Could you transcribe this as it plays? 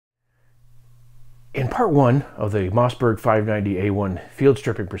In part 1 of the Mossberg 590A1 field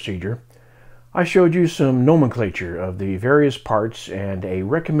stripping procedure, I showed you some nomenclature of the various parts and a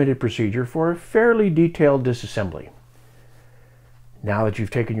recommended procedure for a fairly detailed disassembly. Now that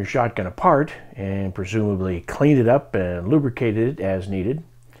you've taken your shotgun apart and presumably cleaned it up and lubricated it as needed,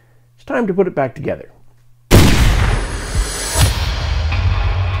 it's time to put it back together.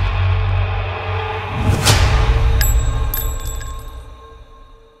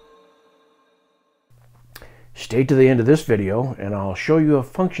 Stay to the end of this video and I'll show you a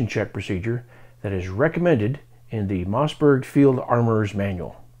function check procedure that is recommended in the Mossberg Field Armorer's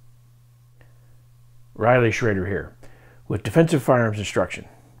Manual. Riley Schrader here with Defensive Firearms Instruction.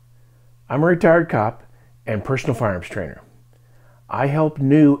 I'm a retired cop and personal firearms trainer. I help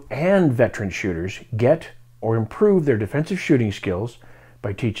new and veteran shooters get or improve their defensive shooting skills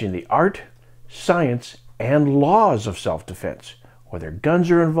by teaching the art, science, and laws of self-defense, whether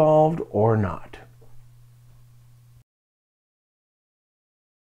guns are involved or not.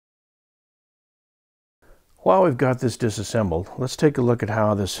 While we've got this disassembled, let's take a look at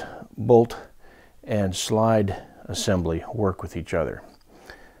how this bolt and slide assembly work with each other.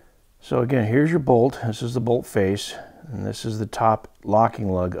 So again, here's your bolt. This is the bolt face, and this is the top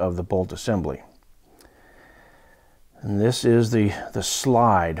locking lug of the bolt assembly. And this is the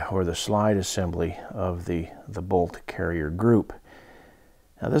slide, or the slide assembly of the bolt carrier group.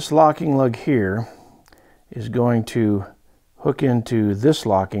 Now this locking lug here is going to hook into this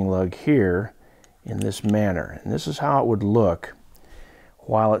locking lug here in this manner, and this is how it would look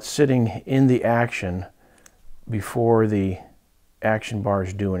while it's sitting in the action before the action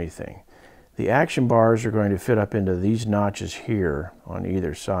bars do anything. The action bars are going to fit up into these notches here on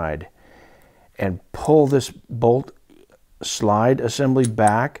either side and pull this bolt slide assembly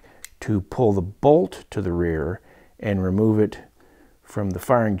back to pull the bolt to the rear and remove it from the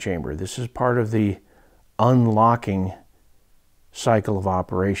firing chamber. This is part of the unlocking cycle of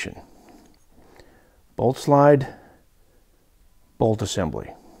operation. Bolt slide, bolt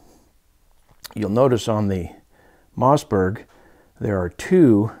assembly. You'll notice on the Mossberg there are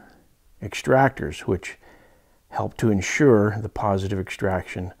two extractors which help to ensure the positive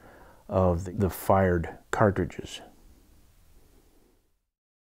extraction of the fired cartridges.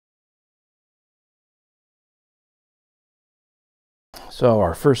 So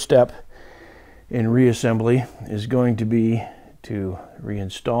our first step in reassembly is going to be to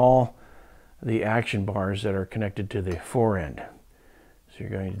reinstall the action bars that are connected to the fore end. So you're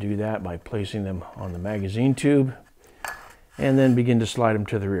going to do that by placing them on the magazine tube and then begin to slide them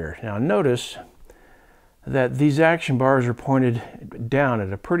to the rear. Now notice that these action bars are pointed down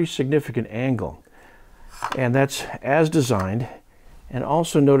at a pretty significant angle, and that's as designed. And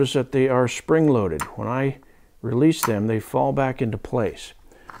also notice that they are spring-loaded. When I release them, they fall back into place.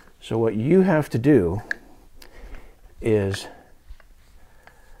 So what you have to do is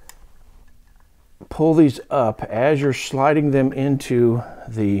pull these up as you're sliding them into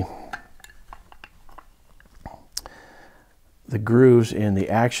the grooves in the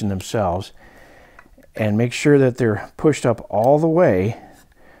action themselves, and make sure that they're pushed up all the way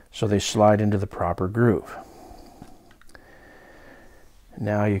so they slide into the proper groove.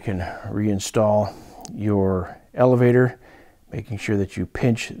 Now you can reinstall your elevator, making sure that you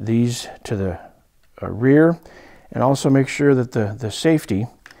pinch these to the rear, and also make sure that the safety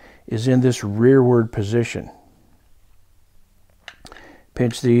is in this rearward position.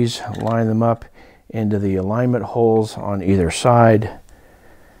 Pinch these, line them up into the alignment holes on either side,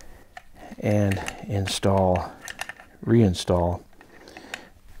 and reinstall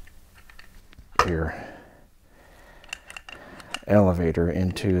your elevator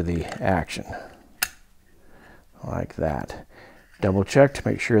into the action like that. Double check to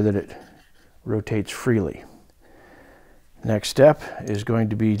make sure that it rotates freely. Next step is going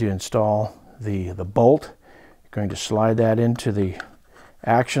to be to install the bolt. You're going to slide that into the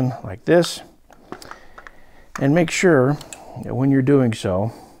action like this, and make sure that when you're doing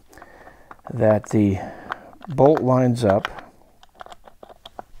so that the bolt lines up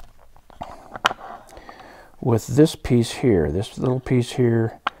with this piece here, this little piece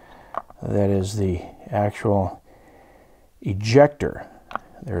here that is the actual ejector.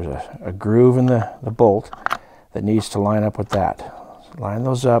 There's a groove in the bolt that needs to line up with that. So line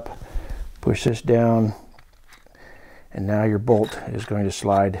those up, push this down, and now your bolt is going to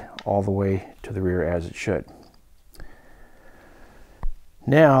slide all the way to the rear as it should.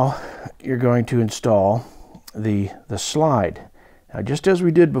 Now you're going to install the slide. Now, just as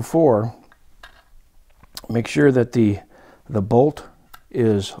we did before, make sure that the bolt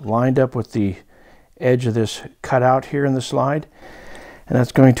is lined up with the edge of this cutout here in the slide. And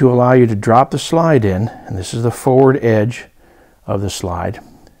that's going to allow you to drop the slide in, and this is the forward edge of the slide.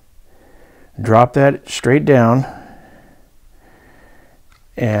 Drop that straight down,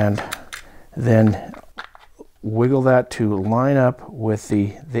 and then wiggle that to line up with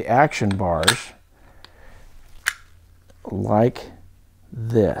the action bars like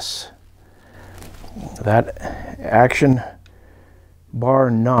this. That action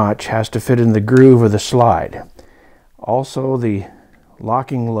bar notch has to fit in the groove of the slide. Also, the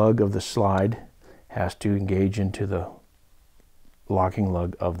locking lug of the slide has to engage into the locking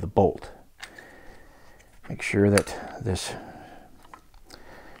lug of the bolt. Make sure that this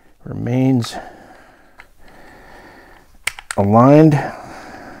remains aligned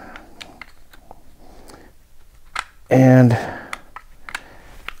and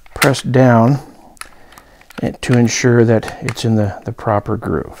pressed down to ensure that it's in the proper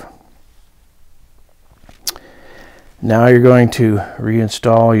groove. Now you're going to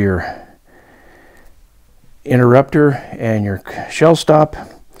reinstall your interrupter and your shell stop.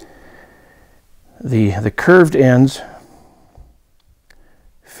 The curved ends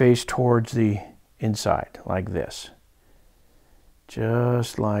face towards the inside like this,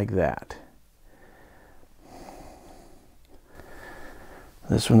 just like that.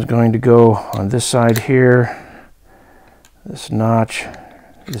 This one's going to go on this side here. This notch,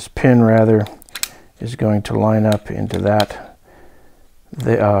 this pin rather, is going to line up into that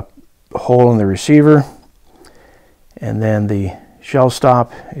hole in the receiver, and then the shell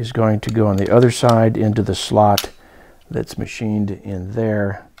stop is going to go on the other side into the slot that's machined in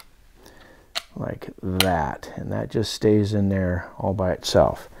there like that, and that just stays in there all by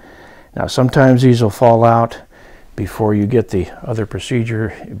itself. Now sometimes these will fall out before you get the other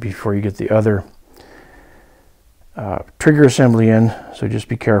procedure, before you get the other trigger assembly in, so just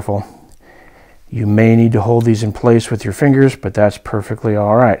be careful. You may need to hold these in place with your fingers, but that's perfectly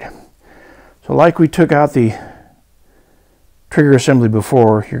all right. So like we took out the trigger assembly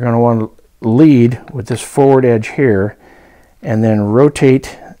before, you're going to want to lead with this forward edge here and then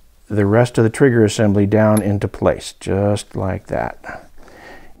rotate the rest of the trigger assembly down into place, just like that.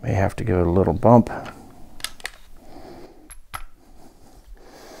 You may have to give it a little bump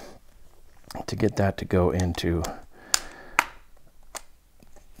to get that to go into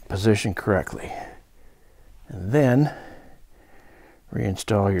position correctly. And then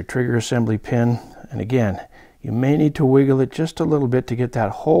reinstall your trigger assembly pin, and again, you may need to wiggle it just a little bit to get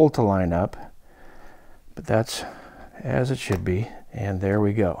that hole to line up, but that's as it should be, and there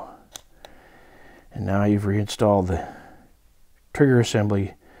we go. And now you've reinstalled the trigger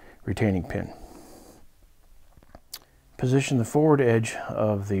assembly retaining pin. Position the forward edge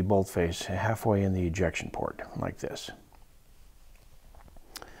of the bolt face halfway in the ejection port, like this.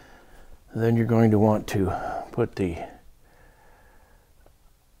 Then you're going to want to put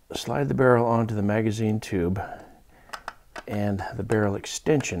slide the barrel onto the magazine tube and the barrel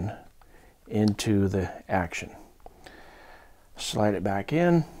extension into the action. Slide it back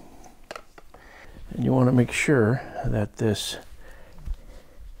in, and you want to make sure that this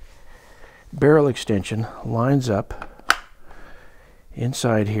barrel extension lines up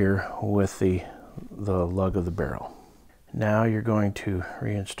inside here with the lug of the barrel. Now you're going to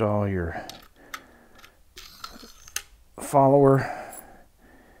reinstall your follower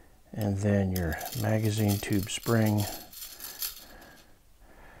and then your magazine tube spring,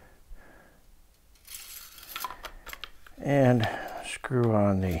 and screw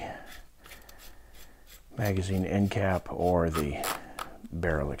on the magazine end cap or the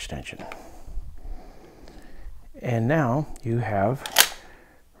barrel extension. And now you have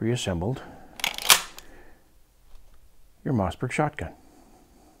reassembled your Mossberg shotgun.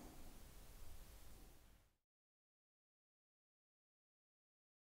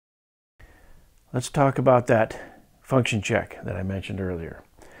 Let's talk about that function check that I mentioned earlier.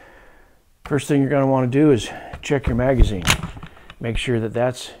 First thing you're going to want to do is check your magazine. Make sure that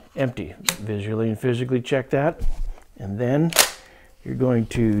that's empty. Visually and physically check that, and then you're going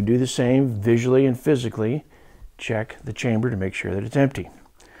to do the same visually and physically check the chamber to make sure that it's empty.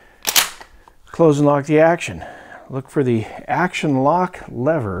 Close and lock the action. Look for the action lock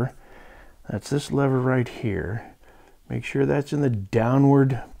lever. That's this lever right here. Make sure that's in the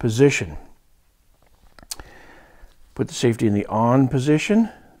downward position. Put the safety in the on position,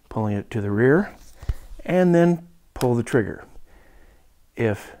 pulling it to the rear, and then pull the trigger.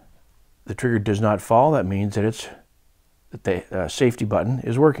 If the trigger does not fall, that means that the safety button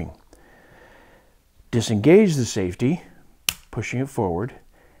is working. Disengage the safety, pushing it forward,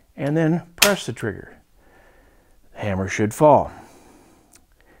 and then press the trigger. The hammer should fall.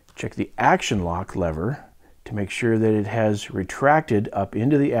 Check the action lock lever to make sure that it has retracted up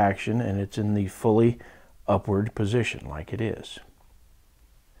into the action and it's in the fully upward position like it is.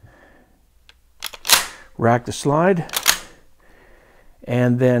 Rack the slide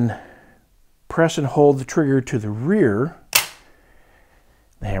and then press and hold the trigger to the rear.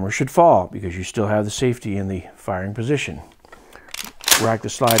 The hammer should fall because you still have the safety in the firing position. Rack the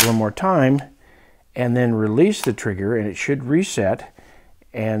slide one more time and then release the trigger and it should reset,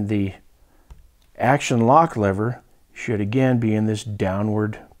 and the action lock lever should again be in this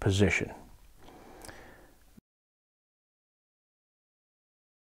downward position.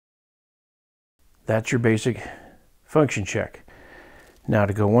 That's your basic function check. Now,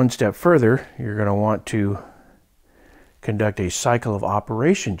 to go one step further, you're going to want to conduct a cycle of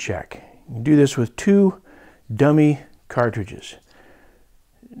operation check. You do this with 2 dummy cartridges.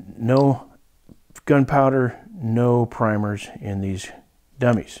 No gunpowder, no primers in these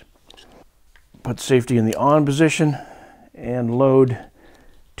dummies. Put safety in the on position and load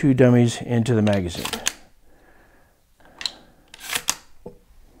 2 dummies into the magazine.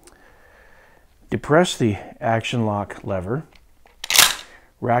 Depress the action lock lever,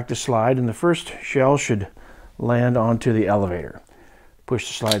 rack the slide, and the first shell should land onto the elevator. Push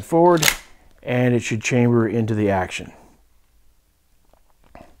the slide forward and it should chamber into the action.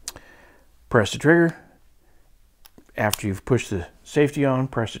 Press the trigger. After you've pushed the safety on,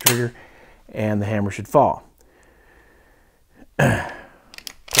 press the trigger and the hammer should fall. Put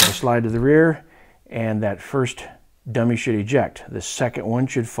the slide to the rear and that first dummy should eject. The second one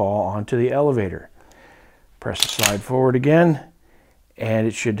should fall onto the elevator. Press the slide forward again and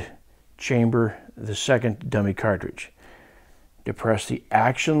it should chamber the second dummy cartridge. Depress the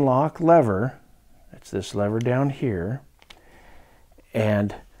action lock lever, that's this lever down here,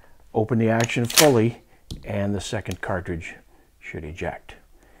 and open the action fully and the second cartridge should eject.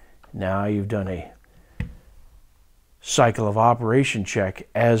 Now you've done a cycle of operation check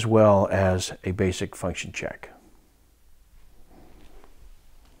as well as a basic function check.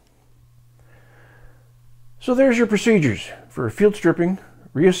 So there's your procedures for field stripping,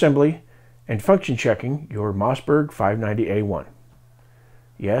 reassembly, and function checking your Mossberg 590A1.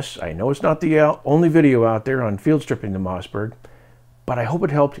 Yes, I know it's not the only video out there on field stripping the Mossberg, but I hope it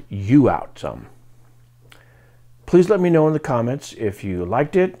helped you out some. Please let me know in the comments if you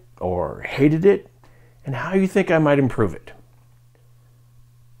liked it or hated it and how you think I might improve it.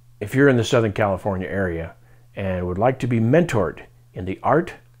 If you're in the Southern California area and would like to be mentored in the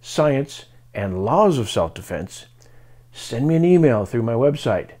art, science, and laws of self-defense, send me an email through my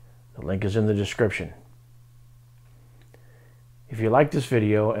website. The link is in the description. If you like this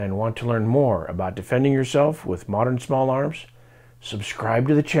video and want to learn more about defending yourself with modern small arms, subscribe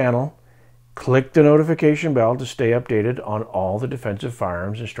to the channel, click the notification bell to stay updated on all the defensive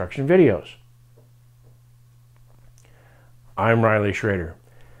firearms instruction videos. I'm Riley Schrader.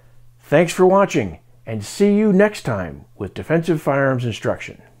 Thanks for watching and see you next time with defensive firearms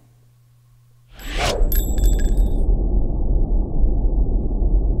instruction.